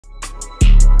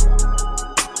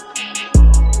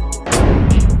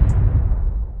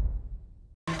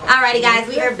Alrighty guys,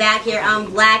 we are back here on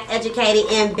Black, Educated,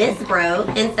 and Bizbro.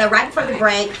 And so right before the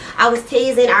break, I was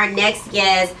teasing our next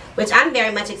guest, which I'm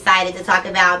very much excited to talk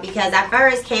about because I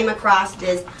first came across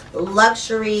this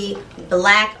luxury,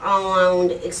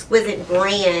 black-owned, exquisite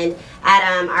brand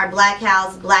at our Black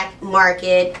House, Black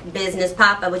Market business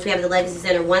pop-up, which we have at the Legacy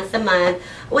Center once a month,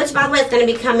 which by the way is going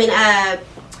to be coming up.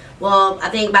 Well, I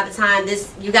think by the time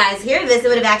you guys hear this, it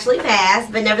would have actually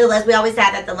passed. But nevertheless, we always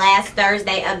have at the last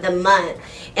Thursday of the month.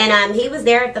 And he was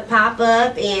there at the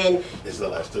pop-up. And it's the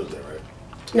last Tuesday, right?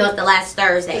 No, it's the last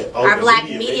Thursday. Oh, our Black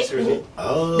Media.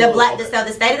 Oh, So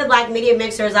the State of the Black Media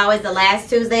Mixer is always the last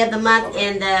Tuesday of the month. Okay.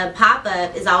 And the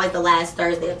pop-up is always the last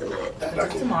Thursday of the month.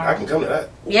 I can come to that.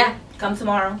 Yeah. Come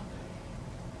tomorrow.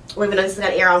 Well, even though this is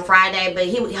going to air on Friday. But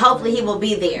hopefully he will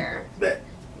be there. Bet.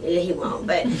 Yeah, he won't,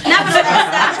 but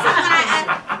nevertheless,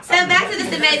 so back to this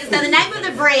amazing. So the name of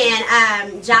the brand,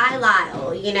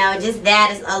 Lyle, you know, just that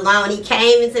is alone. He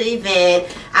came into the event.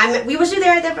 Was you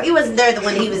there? He wasn't there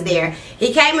when he was there.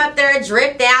 He came up there,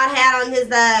 dripped out, had on his,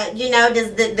 you know,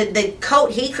 the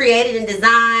coat he created and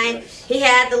designed. He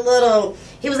had the little.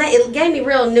 It gave me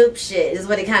real noob shit. Is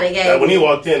what it kind of gave. When he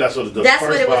walked in, that's what the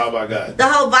first vibe I got. The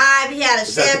whole vibe. He had a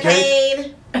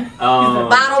champagne,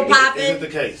 bottle popping. Is it the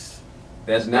case?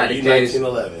 That's not the case.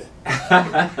 1911.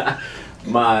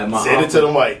 my Send it to the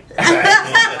mic.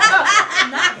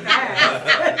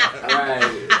 Right.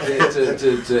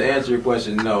 To answer your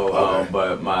question, no. Okay.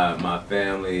 But my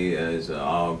family is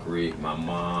all Greek. My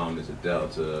mom is a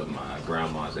Delta. My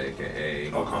grandma's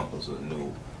AKA. My uncle's a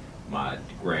Nu. My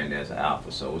granddad's an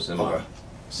Alpha. So it's in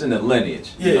the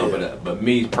lineage. Yeah, you know. But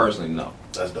me personally, no.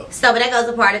 That's dope. So, but that goes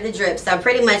a part of the drip. So,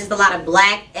 pretty much, it's a lot of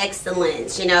black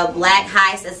excellence, you know, black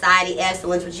high society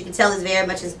excellence, which you can tell is very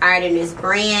much inspired in his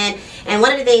brand. And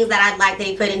one of the things that I'd like that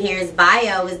he put in here, his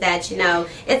bio, is that, you know,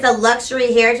 it's a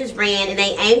luxury heritage brand, and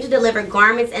they aim to deliver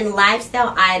garments and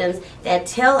lifestyle items that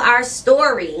tell our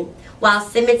story while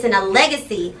cementing a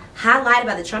legacy highlighted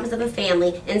by the trumpets of a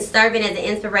family and serving as an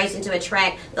inspiration to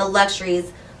attract the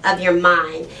luxuries of your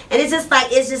mind. And it's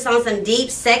just on some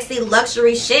deep, sexy,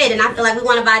 luxury shit. And I feel like we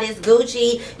want to buy this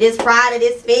Gucci, this Prada,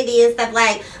 this Fendi and stuff.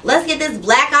 Like, let's get this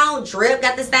black on drip,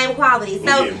 got the same quality. So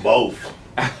we're getting both.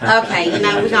 Okay, you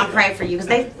know, we're gonna pray for you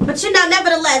but you know,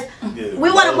 nevertheless, we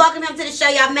want to welcome him to the show.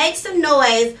 Y'all make some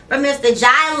noise for Mr.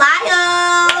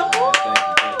 Lyle.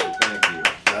 Thank you.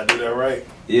 Did I do that right?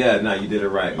 Yeah, no, you did it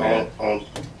right, man.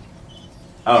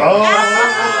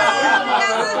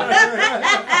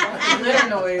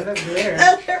 That's weird.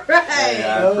 Right. Hey,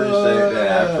 I appreciate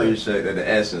that. I appreciate that. The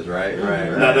essence, right?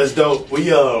 No, that's dope. We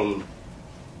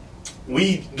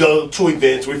go to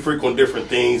events, we frequent different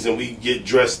things, and we get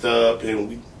dressed up.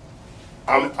 And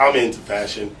I'm into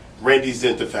fashion. Randy's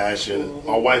into fashion.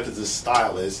 My wife is a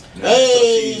stylist, so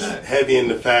she's heavy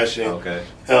into fashion. Okay.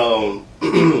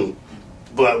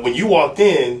 But when you walked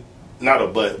in,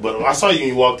 but I saw you when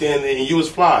you walked in, and you was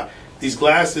fly. These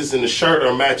glasses and the shirt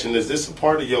are matching. Is this a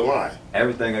part of your line?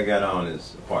 Everything I got on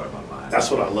is a part of my line. That's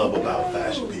what I love about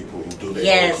fashion people who do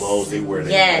their own clothes. They wear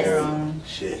their own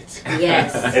shit.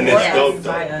 Yes. And it's dope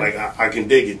though. Like I can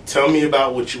dig it. Tell me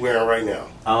about what you're wearing right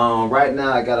now. Right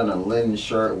now I got on a linen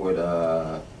shirt with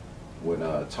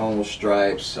tonal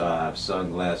stripes. I have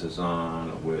sunglasses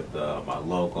on with my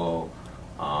logo.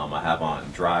 I have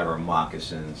on driver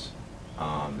moccasins.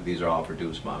 These are all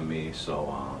produced by me,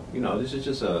 so you know, this is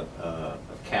just a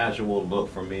casual look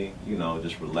for me. You know,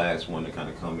 just relaxed, one to kind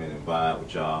of come in and vibe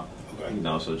with y'all. Okay. You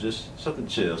know, so just something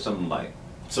chill, something light.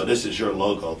 So this is your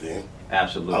logo, then?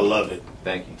 Absolutely. I love it.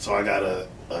 Thank you. So I got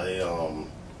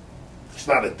it's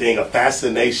not a thing, a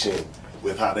fascination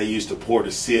with how they used to pour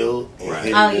the seal and hit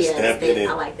it and stamp it,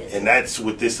 I like this. And that's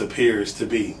what this appears to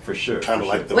be. For sure. Kind of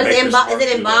like the Is it embossed? Is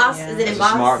it embossed? Yeah.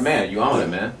 Smart man, you own it,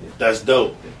 man. That's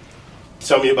dope.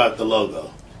 Tell me about the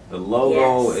logo. The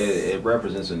logo, it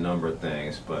represents a number of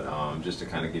things, but just to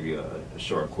kind of give you a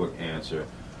short, quick answer.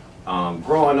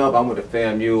 Growing up, I'm with the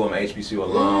FAMU. I'm an HBCU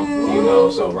alum, you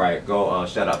know, so go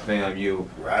shout out FAMU.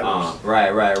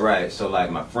 Right. So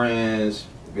like my friends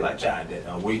would be like, Jai,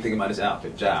 what do you think about this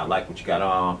outfit? Jai, I like what you got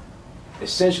on.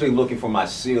 Essentially looking for my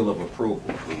seal of approval.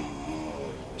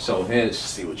 So hence,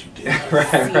 see what you did.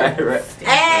 right.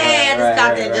 Hey, I just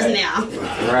got that just now.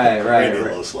 Right. A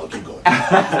little slow. Keep going.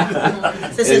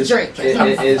 This is a drink.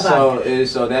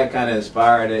 So that kind of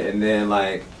inspired it, and then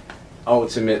like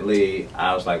ultimately,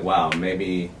 I was like, wow,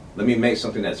 maybe let me make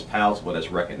something that's palatable,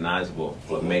 that's recognizable,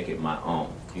 but make it my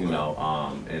own. You know,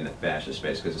 in the fashion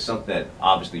space, because it's something that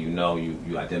obviously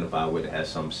you identify with. It has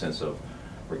some sense of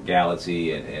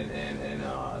regality and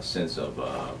a sense of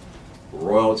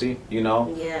royalty, you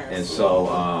know. Yes. And so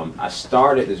I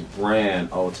started this brand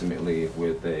ultimately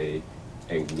with a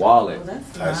wallet. Oh, that's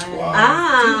That's nice.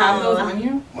 wild. Do you have those Oh. on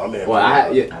you? My man.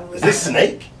 Well, Is this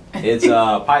snake? it's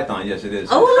Python. Yes, it is.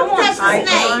 Oh, look Come on, at that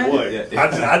snake. Boy,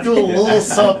 Yeah. I do a little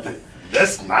something.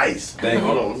 That's nice. Thank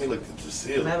Hold you. on, let me look at the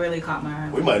seal. That really caught my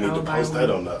eye. We might need I to would buy post one. that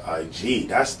on the IG.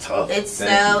 That's tough. It's Thank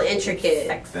so you. intricate.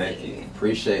 Sexy. Thank you.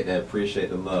 Appreciate that. Appreciate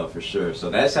the love for sure. So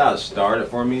that's how it started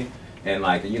for me. And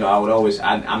like, you know, I would always,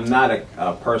 I'm not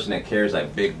a person that carries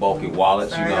like big bulky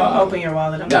wallets. Sorry, You know, I'm open your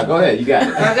wallet. Yeah, go ahead. You got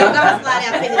it. Go slide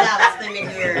out $50 in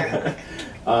the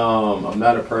girl. I'm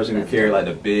not a person who carry like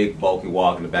the big bulky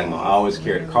wallet in the back. I always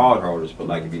carry the card holders, but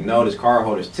like if you notice, card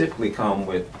holders typically come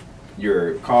with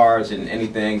your cards and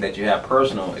anything that you have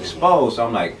personal exposed. So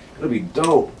I'm like, it'll be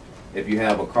dope if you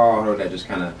have a card holder that just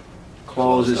kind of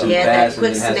closes and Yeah, that fastens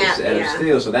quick and has snap, a set yeah. of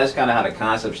steel. So that's kind of how the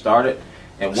concept started.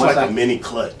 And It's once like a mini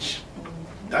clutch.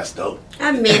 That's dope.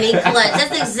 A mini clutch.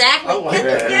 That's exactly. I like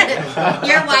that.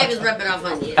 Your wife is rubbing off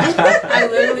on you. I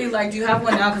literally like. Do you have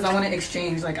one now? Because I want to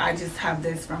exchange. Like I just have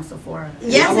this from Sephora.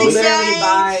 Yes, I will literally exchange.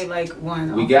 buy like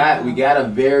one. we got a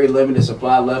very limited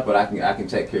supply left, but I can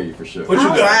take care of you for sure. What you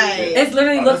All got? right. It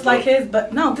literally Oh, looks that's like dope. his,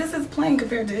 but no, this is plain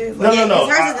compared to his. No, Like, no, no.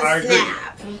 Hers is a I agree.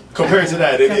 snap. Compared to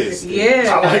that, it is.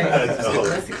 Yeah. I like that though.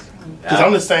 Let's see. Because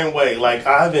I'm the same way. Like,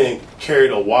 I haven't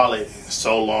carried a wallet in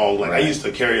so long. Like, Right. I used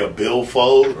to carry a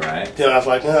billfold. Right. Then I was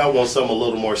like, I want something a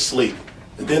little more sleek.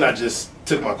 And then I just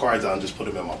took my cards out and just put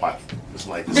them in my pocket. It's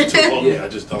like, it's too bulky. Yeah. I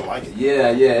just don't like it. Yeah,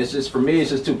 it's just, for me,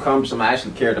 it's just too cumbersome. I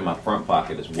actually carry it in my front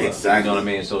pocket as well. Exactly. You know what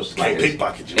I mean? So it's Can't like it's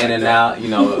pickpocket you in like and that. out. You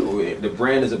know, the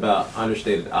brand is about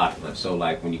understated opulence. So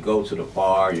like when you go to the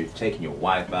bar, you're taking your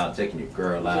wife out, taking your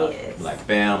girl out. Yes. Like,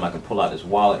 bam, I can pull out this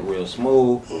wallet real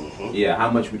smooth. Mhm. Yeah, how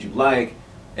much would you like?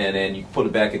 And then you put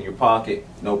it back in your pocket,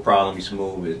 no problem. You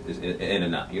smooth, it's in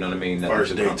and out. You know what I mean? Nothing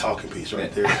First too day cumbersome. talking piece right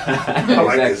there. I I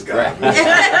like this guy.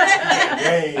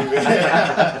 Dang.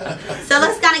 So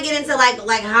let's kind of get into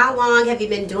like how long have you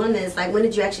been doing this? Like when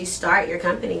did you actually start your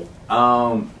company?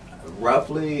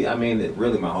 Roughly, I mean,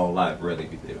 really my whole life, really,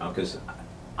 because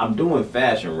I'm doing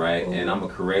fashion, right? And I'm a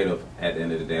creative. At the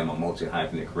end of the day, I'm a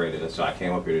multi-hyphenate creative. So I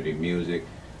came up here to do music.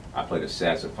 I play the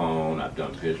saxophone. I've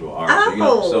done visual art. So, you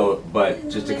know, so, but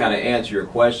just to kind of answer your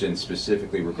question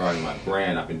specifically regarding my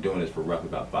brand, I've been doing this for roughly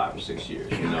about 5 or 6 years,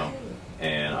 you know,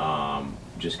 and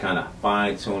just kind of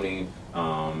fine-tuning,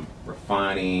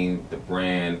 refining the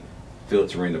brand,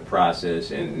 filtering the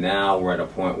process, and now we're at a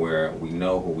point where we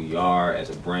know who we are as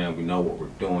a brand. We know what we're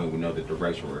doing. We know the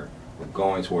direction we're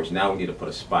going towards. Now we need to put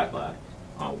a spotlight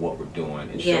on what we're doing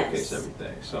and showcase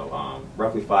everything. So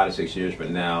roughly 5 to 6 years, but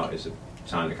now it's a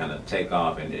time to kind of take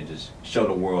off and just show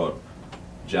the world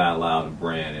Lyle, the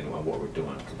brand, and what we're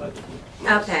doing collectively.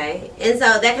 Okay, and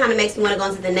so that kind of makes me want to go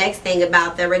into the next thing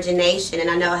about the origination. And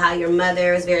I know how your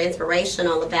mother is very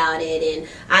inspirational about it, and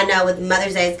I know with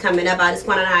Mother's Day is coming up, I just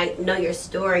want to know your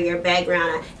story, your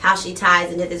background, how she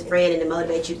ties into this brand and to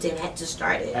motivate you to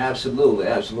start it. Absolutely,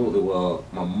 absolutely. Well,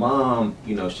 my mom,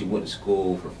 you know, she went to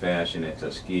school for fashion at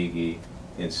Tuskegee,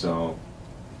 and so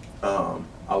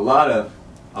a lot of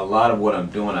what I'm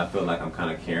doing, I feel like I'm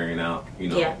kind of carrying out, you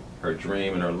know, her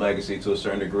dream and her legacy to a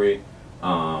certain degree.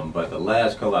 But the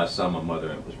last color I saw my mother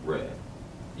in was red,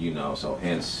 you know, so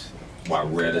hence why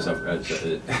red is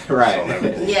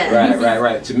right. Yeah.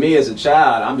 Right. To me as a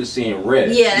child, I'm just seeing red.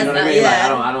 Yeah, you know what I that's mean?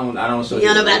 yeah. Like, I don't. So you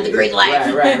don't know about the Greek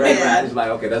life. Right. I just like,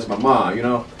 okay, that's my mom, you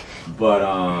know. But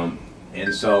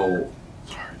and so,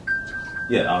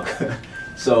 yeah. Okay.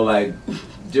 So like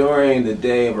during the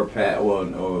day of her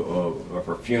or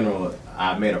her funeral,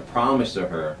 I made a promise to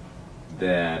her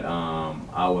that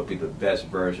I would be the best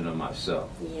version of myself.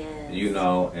 Yes. You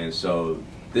know, and so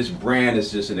this brand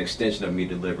is just an extension of me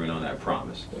delivering on that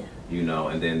promise. Yeah. You know,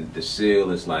 and then the seal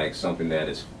is like something that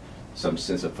is some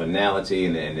sense of finality,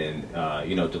 and then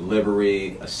you know,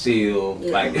 delivery, a seal,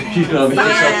 like, you know what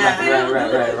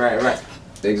I mean? Right.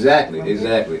 Exactly.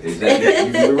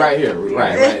 You're right here.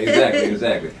 Right.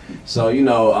 Exactly. So, you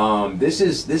know, this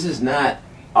is not,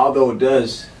 although it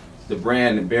does, the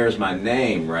brand bears my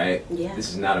name, right? Yeah. This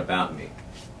is not about me.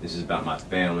 This is about my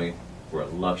family. We're a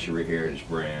luxury heritage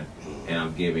brand, and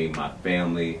I'm giving my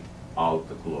family all of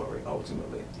the glory,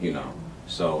 ultimately, you know.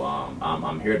 So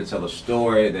I'm here to tell a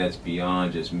story that's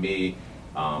beyond just me.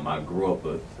 I grew up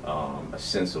with a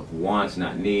sense of wants,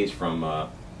 not needs, from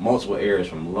multiple areas,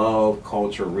 from love,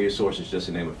 culture, resources, just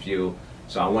to name a few.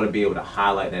 So I want to be able to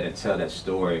highlight that and tell that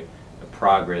story, the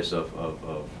progress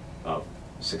of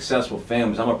successful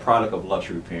families. I'm a product of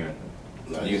luxury parenthood,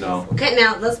 you know. Okay,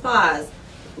 now let's pause.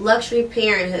 Luxury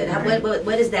parenthood.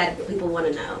 What is that? People want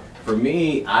to know. For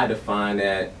me, I define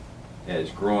that as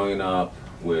growing up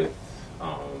with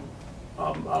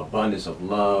abundance of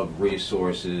love,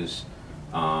 resources.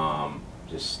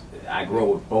 Just I grew up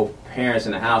with both parents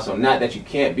in the house, so not that you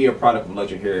can't be a product of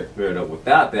luxury here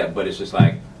without that, but it's just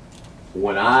like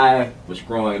when I was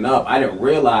growing up, I didn't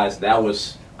realize that I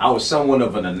was somewhat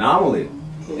of an anomaly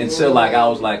until like I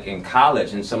was like in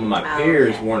college, and some of my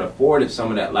peers weren't afforded some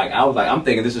of that. Like I was like, I'm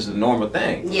thinking this is the normal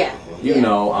thing. Yeah. You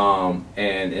know,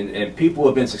 and people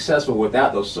have been successful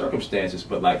without those circumstances,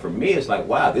 but like for me, it's like,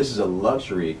 wow, this is a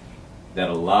luxury that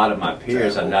a lot of my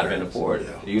peers have not been afforded.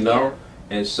 You know.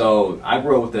 And so I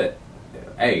grew up with that,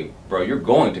 hey, bro, you're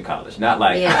going to college. Not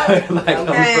like, you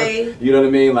know what I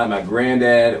mean? Like my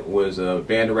granddad was a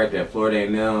band director at Florida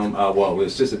A&M. Well,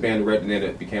 was assistant band director, and then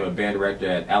it became a band director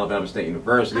at Alabama State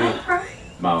University.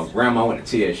 My grandma went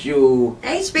to TSU.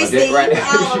 HBC. Right?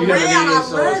 Oh, you know what I mean?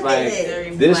 So it's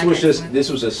like, this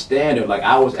was a standard. Like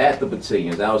I was at the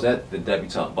battalions, I was at the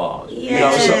debutante balls. Yes. You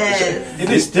know, so it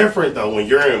is different though when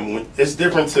you're in. It's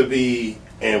different to be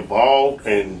involved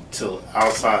and to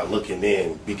outside looking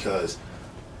in, because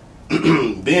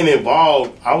being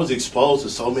involved, I was exposed to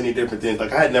so many different things.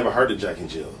 Like I had never heard of Jack and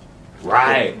Jill,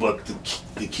 right? But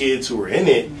the kids who were in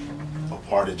it are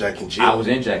part of Jack and Jill. I was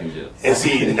in Jack and Jill, and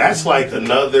see, that's like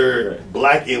another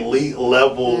black elite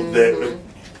level that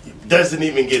doesn't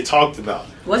even get talked about.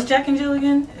 What's Jack and Jill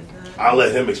again? I'll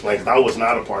let him explain, because I was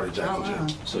not a part of Jack and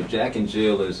Jill. So Jack and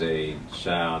Jill is a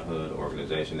childhood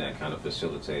organization that kind of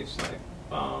facilitates like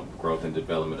growth and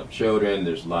development of children.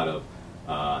 There's a lot of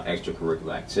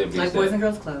extracurricular activities, like Boys and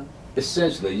Girls Club.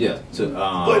 Essentially, yeah.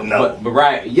 But no, but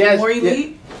right, yes. More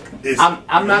elite. Yeah.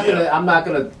 I'm not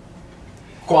gonna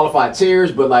qualify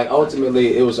tiers, but like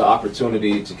ultimately, it was an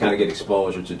opportunity to kind of get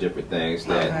exposure to different things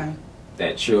that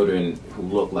children who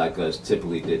look like us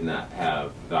typically did not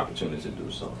have the opportunity to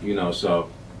do so. You know, so.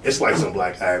 It's like some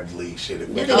black Ivy League shit.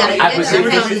 We gotta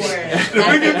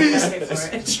be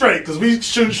straight, because we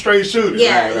shoot straight shooters.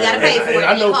 Yeah, you gotta pay for it.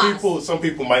 I know some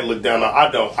people might look down on. I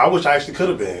don't. I wish I actually could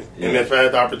have been. Yeah. And if I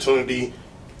had the opportunity,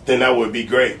 then that would be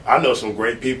great. I know some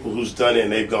great people who's done it,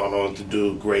 and they've gone on to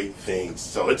do great things.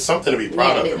 So it's something to be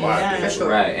proud of, in my opinion. Sure.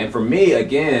 Right. And for me,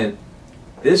 again,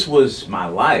 this was my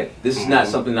life. This is not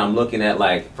something I'm looking at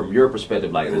like from your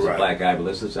perspective, like this is a black guy,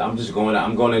 but I'm just going out.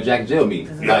 I'm going to a Jack and Jill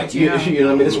meeting. Like you know what I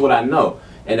mean? This is what I know.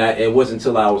 And it wasn't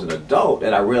until I was an adult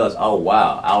that I realized, oh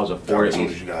wow, I was afforded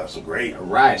these. You got some great.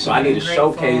 Right. So I need to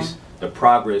showcase the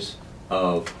progress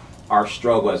of our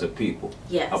struggle as a people.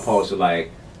 Yes. Opposed to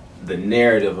like the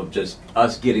narrative of just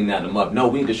us getting that in the mud. No,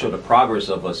 we need to show the progress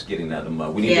of us getting that in the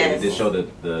mud. We need to show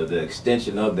the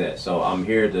extension of that. So I'm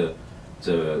here to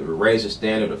raise the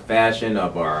standard of fashion,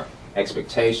 of our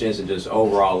expectations, and just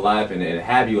overall life, and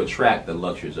have you attract the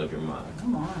luxuries of your mind.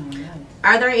 Come on. Yeah.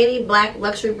 Are there any black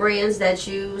luxury brands that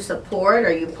you support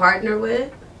or you partner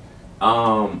with?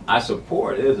 I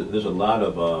support. There's a lot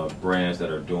of brands that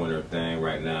are doing their thing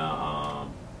right now.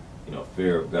 You know,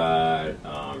 Fear of God,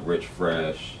 Rich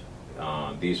Fresh.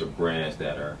 These are brands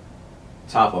that are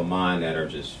top of mind, that are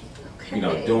just you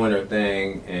know doing their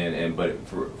thing. And but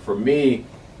for me,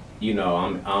 you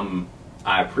know,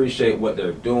 I appreciate what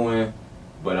they're doing,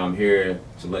 but I'm here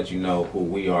to let you know who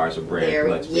we are as a brand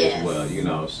collectively as well. You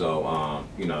know, so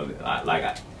you know,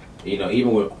 you know,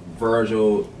 even with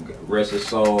Virgil, rest his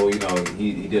soul. You know,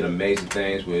 he did amazing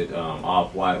things with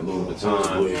Off-White, Louis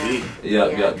Vuitton.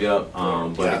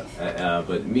 Yep.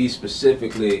 But me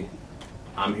specifically,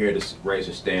 I'm here to raise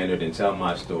a standard and tell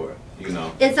my story. You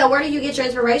know. And so, where do you get your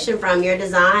inspiration from? Your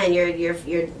design, your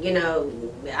you know,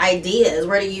 ideas.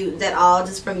 Where do you that all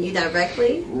just from you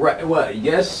directly? Right. Well,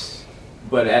 yes,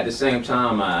 but at the same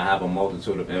time, I have a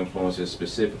multitude of influences,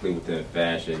 specifically within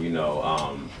fashion. You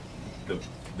know,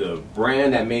 the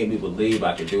brand that made me believe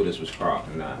I could do this was Croc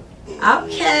and I.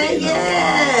 Okay. You know,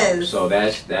 yes. So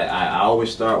that's that. I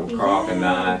always start with Croc and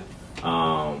I.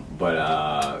 But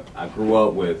I grew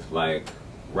up with like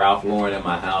Ralph Lauren in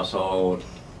my household.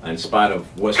 In spite of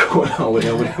what's going on with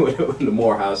him with the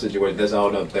Morehouse situation, that's all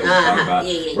another thing we're talking about,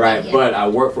 right? Yeah. But I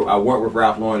work with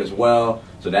Ralph Lauren as well,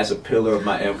 so that's a pillar of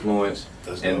my influence.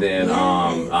 And then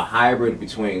a hybrid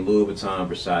between Louis Vuitton,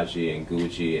 Versace, and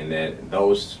Gucci, and then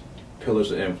those pillars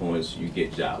of influence, you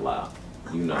get Lyle.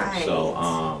 You know,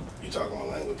 so you talking my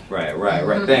language,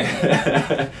 right.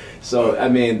 Thank. So I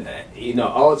mean, you know,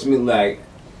 ultimately, like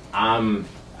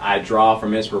I draw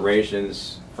from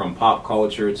inspirations from pop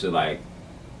culture to like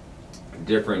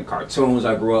different cartoons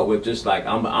I grew up with. Just like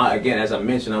again, as I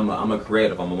mentioned, I'm a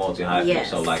creative. I'm a multi-hyphenate. Yes.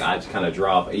 So like I just kind of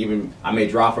draw. Even I may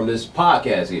draw from this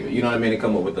podcast. Even you know what I mean, to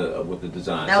come up with the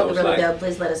design. That would be so really like, dope.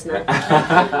 Please let us know.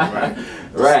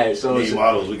 Right. So Need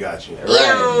models, we got you.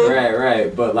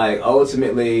 Right. But like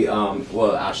ultimately,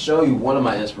 well, I'll show you one of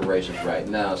my inspirations right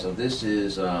now. So this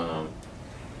is a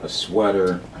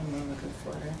sweater. I love a good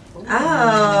sweater.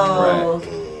 Oh.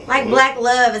 Like black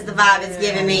love is the vibe it's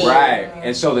giving me. Right.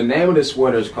 And so the name of this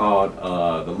sweater is called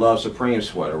the Love Supreme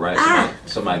sweater, right?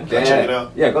 So my Can I check it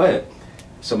out? Yeah, go ahead.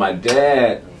 So my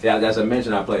dad, as I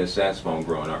mentioned, I played a saxophone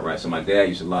growing up, right? So my dad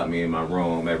used to lock me in my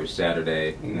room every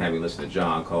Saturday and have me listen to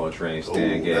John Coltrane,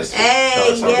 Stan Getz.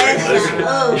 Hey,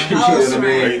 yes. You know what I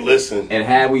mean? Great listen. And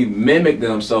had we mimic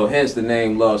them, so hence the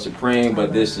name Love Supreme,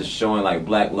 but this is showing like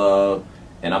black love,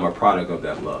 and I'm a product of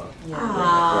that love.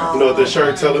 Aww. You know what the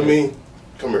shirt telling me?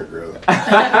 Come here, girl.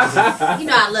 You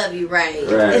know I love you, right?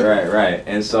 Right.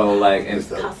 And so like, and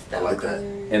I like that.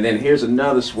 and then here's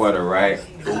another sweater, right?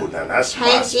 Ooh, now that's my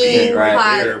Hanky speed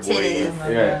right there, Park boy. tennis.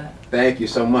 Yeah. Thank you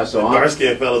so much. So Dark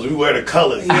skinned fellas, we wear the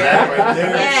colors. That right there.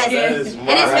 Yes. That is And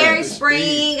it's very speed.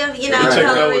 spring, you know, Check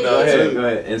that coloring. one out. Go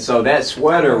ahead. And so that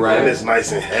sweater, right? And it's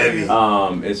nice and heavy.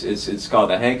 It's called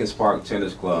the Hankins Park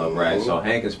Tennis Club, right? So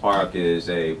Hankins Park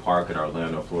is a park in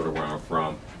Orlando, Florida, where I'm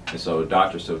from. And so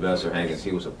Dr. Sylvester Hankins,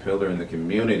 he was a pillar in the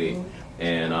community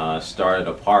and started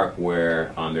a park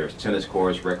where there's tennis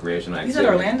courts, recreational You activities. said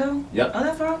Orlando? Yep. Oh,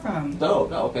 that's where I'm from. No,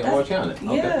 okay, Orange County.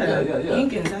 Okay. Yeah.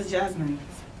 Hinkins, that's Jasmine's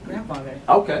grandfather.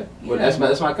 Okay, well Yeah.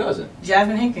 that's my cousin.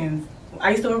 Jasmine Hinkins.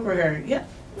 I used to work with her. Yeah.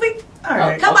 All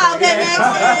right. Come on, Okay.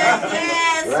 connections.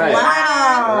 Yes. Right.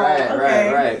 Wow.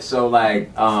 Okay. Right. So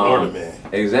like, Florida man.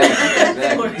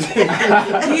 Exactly.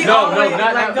 No, like,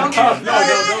 don't get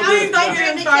Please don't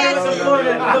get him to started catch with it. the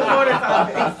Florida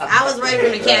topics. I was ready for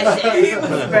him to catch it. He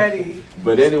was ready.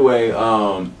 But anyway,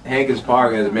 Hankins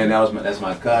Park, man, that's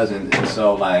my cousin. And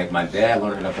so like, my dad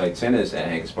learned how to play tennis at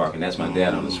Hankins Park, and that's my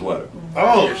dad on the sweater.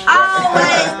 Oh, Oh,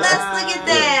 wait, let's look at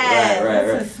that.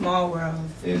 Right. It's a small world.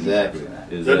 Exactly.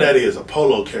 your daddy is a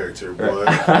polo character, boy. Oh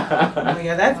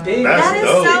yeah, that's big. That's That is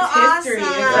dope. so It's history.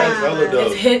 awesome. It's That's hella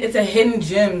dope. It's a hidden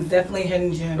gem. Definitely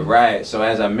hidden gem. Right. So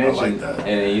as I mentioned, that.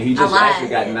 and he just I like actually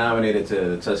got it. nominated to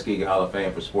the Tuskegee Hall of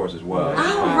Fame for sports as well. All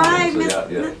right, So,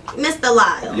 yeah. Mr.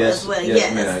 Lyle. Yes, as well.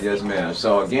 yes, ma'am.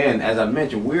 So again, as I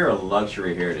mentioned, we're a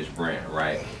luxury heritage brand,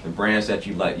 right? The brands that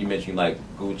you like, you mentioned like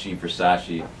Gucci,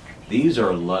 Versace. These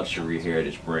are luxury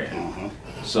heritage brands.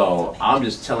 So I'm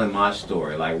just telling my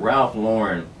story. Like Ralph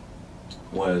Lauren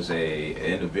was an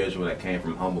individual that came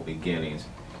from humble beginnings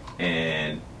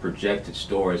and projected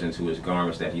stories into his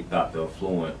garments that he thought the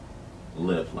affluent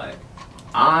lived like.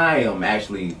 I am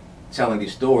actually telling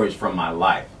these stories from my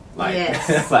life. Like,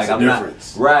 Yes. like It's a I'm not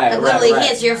difference. right. It literally right.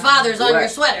 hits your father's on your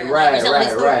sweater. Right, Like, you're telling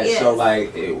his story. right. Yes. So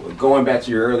like, going back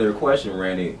to your earlier question,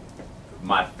 Randy,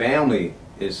 my family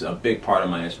is a big part of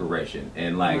my inspiration,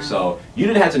 and like, so you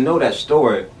didn't have to know that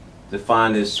story to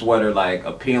find this sweater like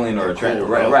appealing or attractive.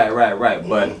 Cool, Right.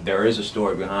 But there is a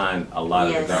story behind a lot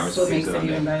of Yes. the garments That's what that makes sit it on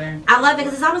even there. better. I love it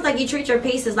because it's almost like you treat your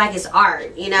pieces like it's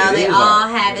art. You know, It they is all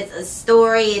art. have it's a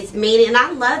story, it's meaning, and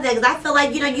I love that because I feel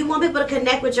like you want people to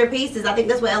connect with your pieces. I think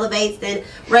that's what elevates than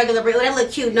regular. They look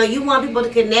cute. No, you want people to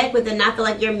connect with, and I feel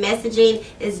like your messaging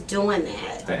is doing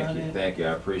that. Thank you.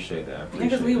 I appreciate that.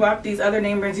 Because we rock these other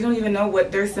name brands, you don't even know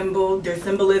what their symbol, their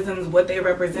symbolisms, what they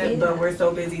represent, but we're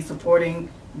so busy supporting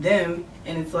them,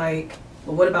 and it's like,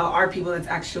 well, what about our people that's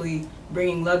actually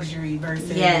bringing luxury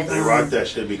versus? Yes. They rock that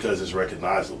shit because it's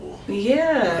recognizable.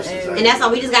 Yeah, exactly. And that's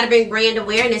why we just got to bring brand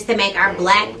awareness to make our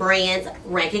black brands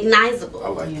recognizable. I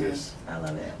like this. I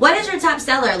love it. What is your top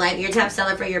seller? Like your top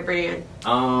seller for your brand?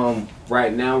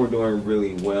 Right now we're doing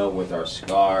really well with our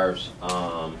scarves. I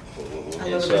love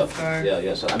And a so, good scarf.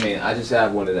 yeah. So I mean, I just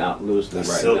have one that's out loosely right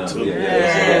Silk now. too.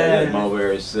 Yeah,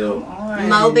 mulberry silk.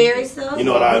 Mulberry silk? You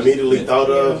know what I immediately thought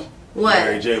of? What?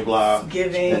 Mary J. Blige.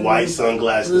 Giving White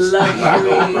sunglasses. luxury. Not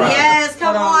gonna cry. Yes,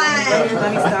 come Hold on.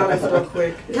 Let me style this real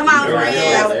quick. Come on, There you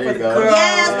friends. go. There you go.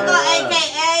 Yes, come on,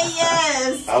 AKA,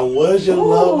 yes. I was your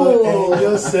lover and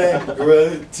your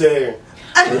secretary.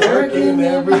 Working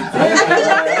every day.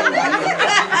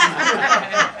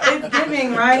 It's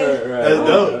giving, right? That's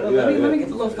dope. Let me get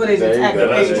the little footage and tag Yeah, the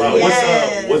that's page. fine.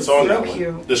 Yes. What's on So that one?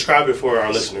 cute. Describe it for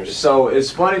our listeners. So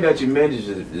it's funny that you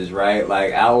mentioned this, right?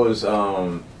 Like I was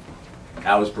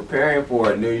preparing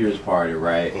for a New Year's party,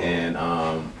 right? And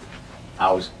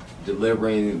I was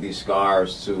delivering these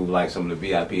scarves to like some of the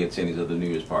VIP attendees of the New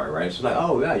Year's party, right? She's like,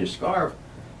 "Oh yeah, your scarf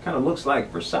kind of looks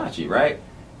like Versace, right?"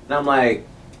 And I'm like,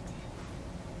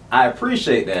 "I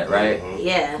appreciate that, right?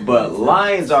 Yeah. But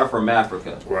lions are from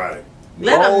Africa." Right.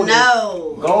 Let them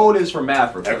know. Gold is from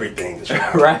Africa. Everything is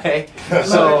right.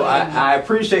 So I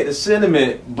appreciate the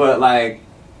sentiment, but like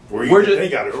we're just they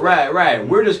got it right.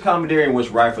 We're just commandeering what's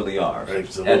rightfully ours.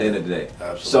 Absolutely. At the end of the day.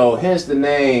 Absolutely. So hence the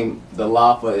name, the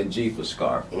Lafa and Jifa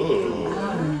scarf.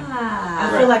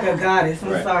 I feel like a goddess.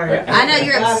 I'm sorry. Right. I know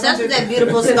you're obsessed with that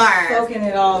beautiful scarf. Soaking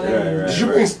it all in. Right.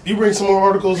 Did you bring some more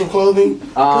articles of clothing?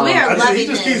 We are loving He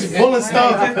just this. keeps pulling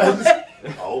stuff.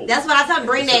 Oh. That's what I thought.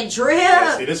 Bring that drip.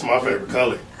 Yeah, see, this is my favorite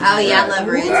color. Oh yeah, I love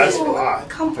red. That's too. fly.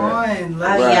 Come on.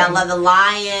 Oh yeah, I love the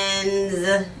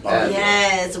lions.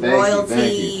 Yes, Thank royalty.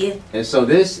 you. And so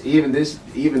even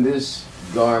this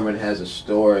garment has a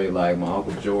story. Like my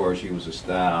Uncle George, he was a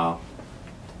style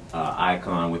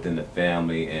icon within the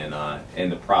family, and in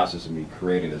the process of me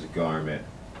creating this garment,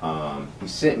 he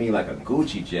sent me like a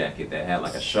Gucci jacket that had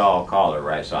like a shawl collar,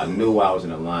 right? So I knew I was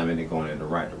in alignment and going in the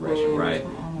right direction, right?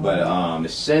 But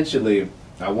essentially,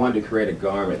 I wanted to create a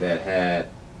garment that had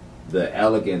the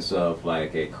elegance of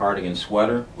like a cardigan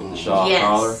sweater with the shawl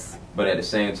collar, but at the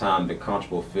same time the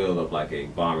comfortable feel of like a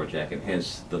bomber jacket,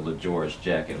 hence the LaGeorge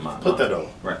jacket. Put that on.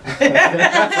 Right.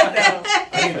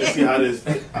 I need to see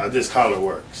how this collar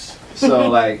works. So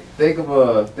like think of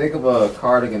a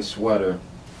cardigan sweater,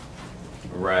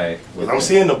 right? I'm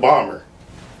seeing the bomber.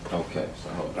 Okay, so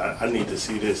hold on. I need to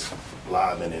see this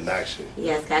live and in action.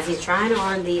 Yes, guys, he's trying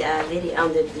on the video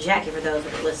on the jacket for those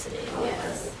that are listening.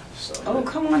 Yes. So Oh,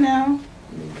 come on now.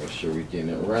 let me make sure we're getting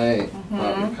it right.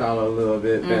 Pop the collar a little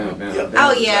bit. Bam, bam, Yep. bam.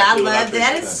 Oh yeah, I Exactly what I love that.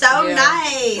 That is picked. so Yeah.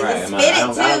 nice. Right. It's I fitted don't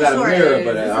too, got a sort mirror, of.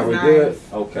 but This are is we nice. good?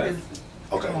 Okay.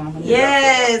 Okay. Come on.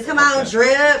 Yes, come on,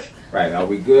 drip. Right. Are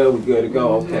we good? We good to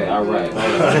go? Okay. All right. All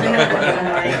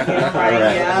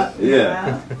right.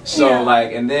 Yeah. So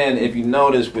like, and then if you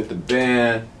notice with the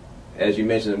band, as you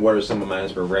mentioned, what are some of my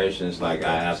inspirations? Like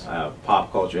I have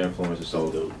pop culture influences.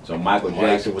 So Michael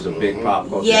Jackson was a big pop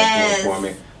culture influence for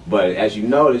me. But as you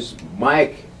notice,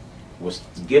 Mike was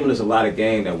giving us a lot of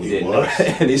game that we didn't know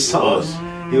in these songs.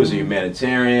 He was a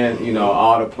humanitarian. You know,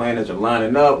 all the planets are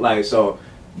lining up. Like so.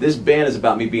 This band is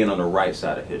about me being on the right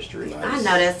side of history. I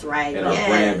know that's right. And our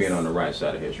brand being on the right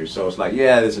side of history. So it's like,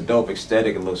 yeah, it's a dope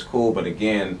aesthetic. It looks cool. But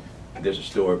again, there's a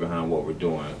story behind what we're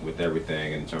doing with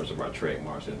everything in terms of our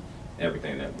trademarks and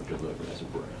everything that we're delivering as a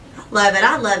brand. Love it.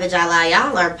 I love it, y'all.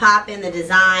 Y'all are popping the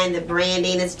design, the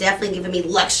branding. It's definitely giving me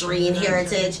luxury and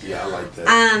heritage. Yeah, I like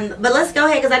that. But let's go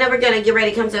ahead because I know we're going to get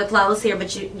ready to come to a close here,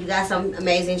 but you got some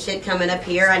amazing shit coming up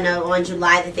here. I know on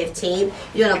July the 15th,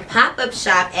 you're doing a pop-up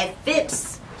shop at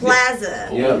Phipps Plaza.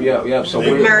 Yep. So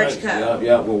Big we're merch code.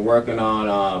 We're working on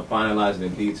finalizing the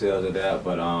details of that.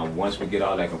 But once we get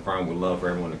all that confirmed, we'd love for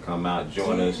everyone to come out,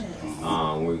 join us.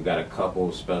 We've got a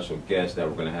couple special guests that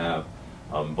we're going to have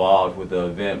involved with the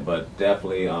event, but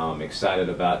definitely excited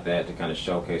about that to kind of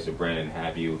showcase the brand and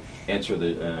have you enter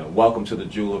the welcome to the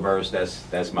Jeweliverse.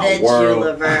 That's my The world.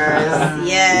 Jeweliverse,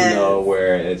 yes. You know,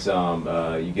 where it's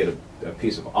you get a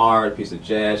piece of art, a piece of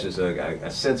jazz, just a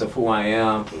sense of who I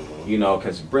am. You know,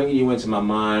 because bringing you into my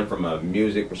mind from a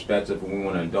music perspective, we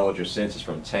want to indulge your senses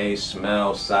from taste,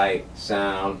 smell, sight,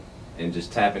 sound, and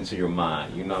just tap into your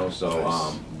mind. You know,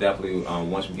 so definitely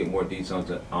once we get more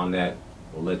details on that.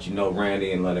 We'll let you know,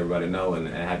 Randy, and let everybody know, and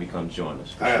have you come join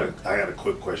us. I got a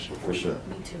quick question for you. sure.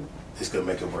 Me too. It's gonna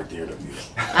make it work the interview.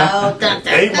 Oh, dun, dun,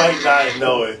 They dun. might not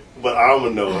know it, but I'm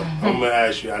gonna know it. I'm gonna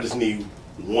ask you. I just need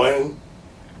one,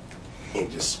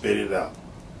 and just spit it out.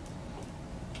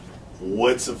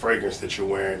 What's the fragrance that you're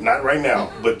wearing? Not right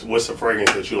now, but what's the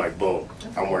fragrance that you like? Boom,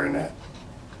 I'm wearing that.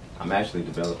 I'm actually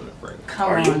developing a fragrance. Come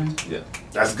Are on. you? Yeah.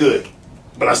 That's good.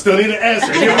 But I still need an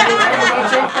answer. You know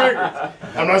about your fragrance.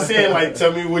 I'm not saying like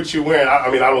tell me what you're wearing. I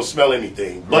mean I don't smell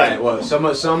anything. But Right. Well, some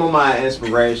of my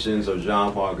inspirations are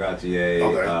Jean Paul Gaultier,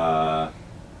 Okay.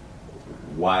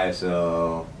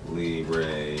 YSL,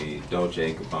 Libre,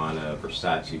 Dolce & Gabbana,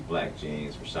 Versace black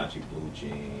jeans, Versace blue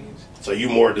jeans. so you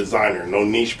more designer, no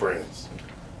niche brands,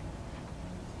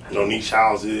 no niche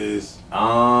houses.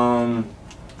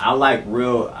 I like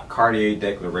real Cartier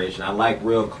Declaration. I like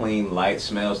real clean, light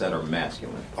smells that are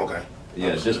masculine. Okay.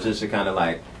 Yeah, just to kind of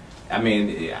like, I mean,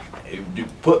 yeah,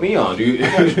 put me on, dude.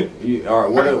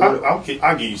 I'll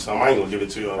give you some. I ain't gonna give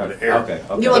it to you over the air. Okay.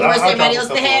 You want the But rest I'll of everybody drop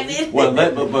else to have stuff it?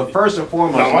 Well, but first and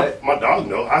foremost, No, my dog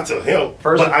know. I tell him.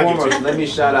 first but and I give it foremost, to let me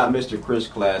shout out Mr. Chris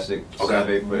Classic, Okay.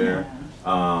 Sauvage Flair.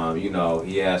 You know,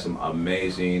 he has some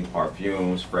amazing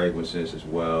perfumes, fragrances as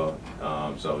well.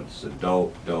 So it's a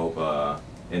dope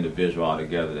individual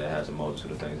altogether that has a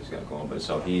multitude of things he's got going. But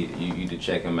so you need to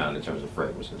check him out in terms of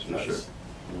fragrances for Nice. sure.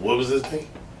 What was his name?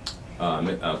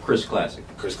 Chris Classic.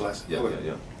 Chris Classic. Yeah, Okay.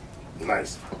 yeah.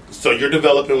 Nice. So you're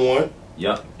developing one.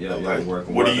 Yep. Okay.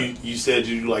 Working. What do you said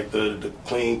you like the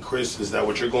clean, crisp? Is that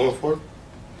what you're going for?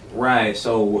 Right.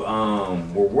 So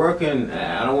we're working.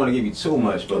 I don't want to give you too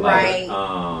much, but like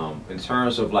in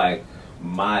terms of like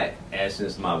my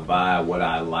essence, my vibe, what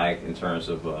I like in terms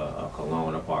of a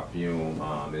cologne or perfume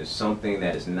is something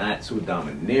that is not too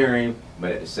domineering,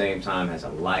 but at the same time has a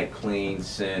light, clean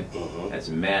scent that's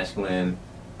masculine.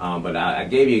 But I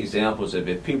gave you examples of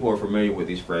if people are familiar with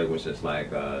these fragrances like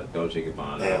Dolce &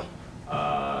 Gabbana,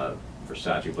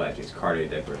 Versace, Black Jeans, Cartier,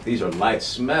 Decor. These are light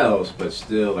smells, but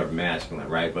still are masculine,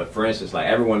 right? But for instance, like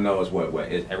everyone knows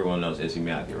everyone knows Issey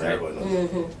Miyake, right? Everyone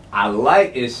knows. I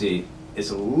like Issey.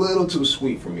 It's a little too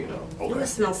sweet for me though. Okay. It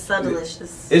smells so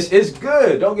delicious. It's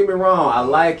good. Don't get me wrong. I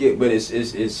like it, but it's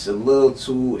a little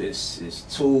too it's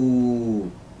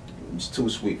too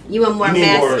sweet for me. You want more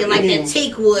masculine, like the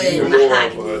teak wood. You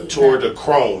need more toward the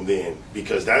chrome then,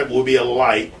 because that will be a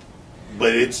light,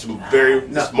 but it's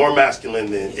it's more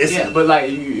masculine than Issey. Yeah, but like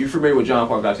you're familiar with John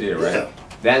Paul Gaultier, right? Yeah.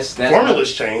 That's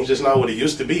formula's changed. It's not what it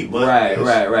used to be. But right.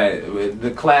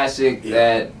 The classic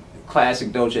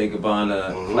classic Dolce &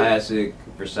 Gabbana, classic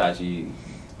Versace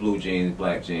blue jeans,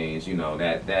 black jeans, you know,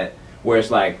 that where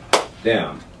it's like,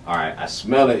 damn, all right, I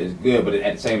smell it, it's good, but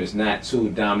at the same time, it's not too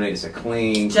dominant, it's a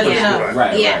clean,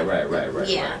 right. Yeah.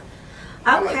 Okay.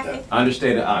 Like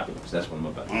Understated opulence, that's what I'm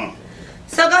about.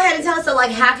 So go ahead and tell us, so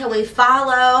like, how can we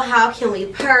follow, how can we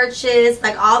purchase,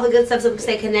 like all the good stuff so we can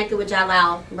stay connected with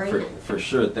Lyle brand. For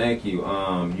sure, thank you.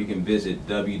 You can visit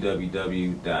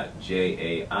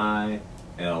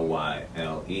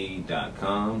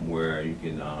www.jailyle.com where you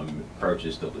can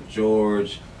purchase the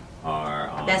LaGeorge,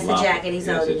 or that's the jacket he's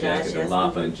holding, the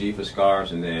Lafa and Jifa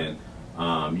scarves, and then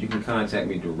you can contact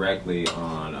me directly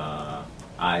on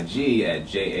IG at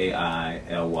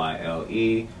JAILYLE.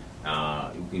 You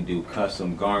can do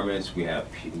custom garments. We can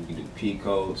do pea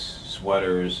coats,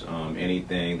 sweaters,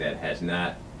 anything that has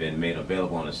not been made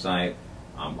available on the site.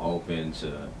 I'm open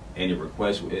to any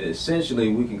requests. Essentially,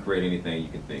 we can create anything you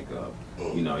can think of.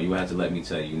 You know, you have to let me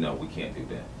tell you, no, we can't do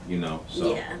that. You know,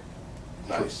 so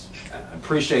nice. I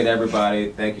appreciate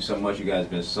everybody. Thank you so much. You guys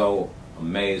have been so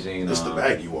amazing. That's the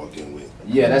bag you walked in with.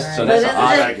 Yeah, that's the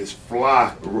bag is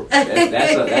fly.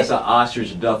 That's an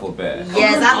ostrich duffel bag.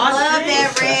 Yes, I love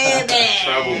that red bag.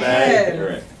 Travel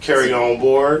bag. Carry on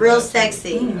board. Real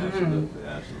sexy. Absolutely.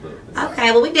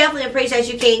 Okay, well, we definitely appreciate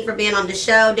you, King, for being on the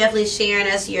show. Definitely sharing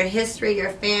us your history, your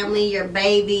family, your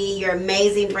baby, your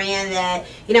amazing brand that,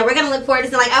 you know, we're going to look forward to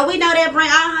seeing, like, oh, we know that brand.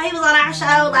 Oh, he was on our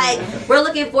show. Like, we're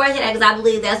looking forward to that because I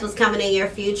believe that's what's coming in your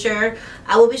future.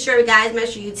 I will be sure, guys, make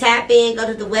sure you tap in, go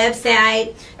to the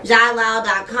website,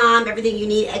 jailyle.com. Everything you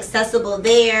need accessible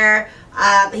there.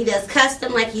 He does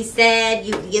custom, like he said.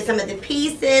 You can get some of the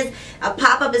pieces. A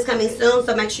pop-up is coming soon,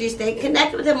 so make sure you stay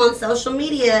connected with him on social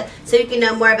media so you can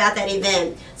know more about that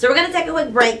event. So we're going to take a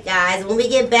quick break, guys. When we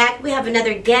get back, we have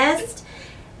another guest.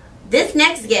 This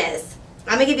next guest,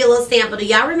 I'm going to give you a little sample. Do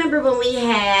y'all remember when we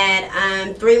had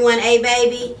 31A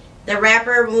Baby, the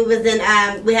rapper, when we was in,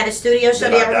 we had a studio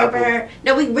show? Do y'all remember her?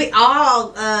 No, we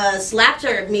all slapped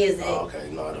her music. Oh, okay,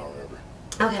 no, I don't remember.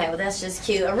 Okay, well, that's just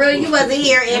cute. Really, you wasn't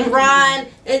here. And Ron,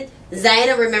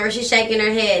 Zayna, remember, she's shaking her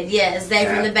head. Yes, Zay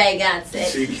from the Bay got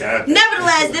it.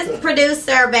 Nevertheless, this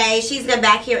producer, Bay, she's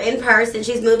back here in person.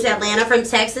 She's moved to Atlanta from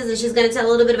Texas, and she's going to tell a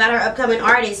little bit about her upcoming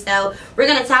artist. So we're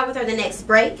going to talk with her the next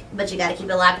break, but you got to keep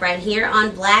it locked right here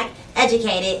on Black,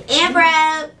 Educated, and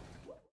Proud.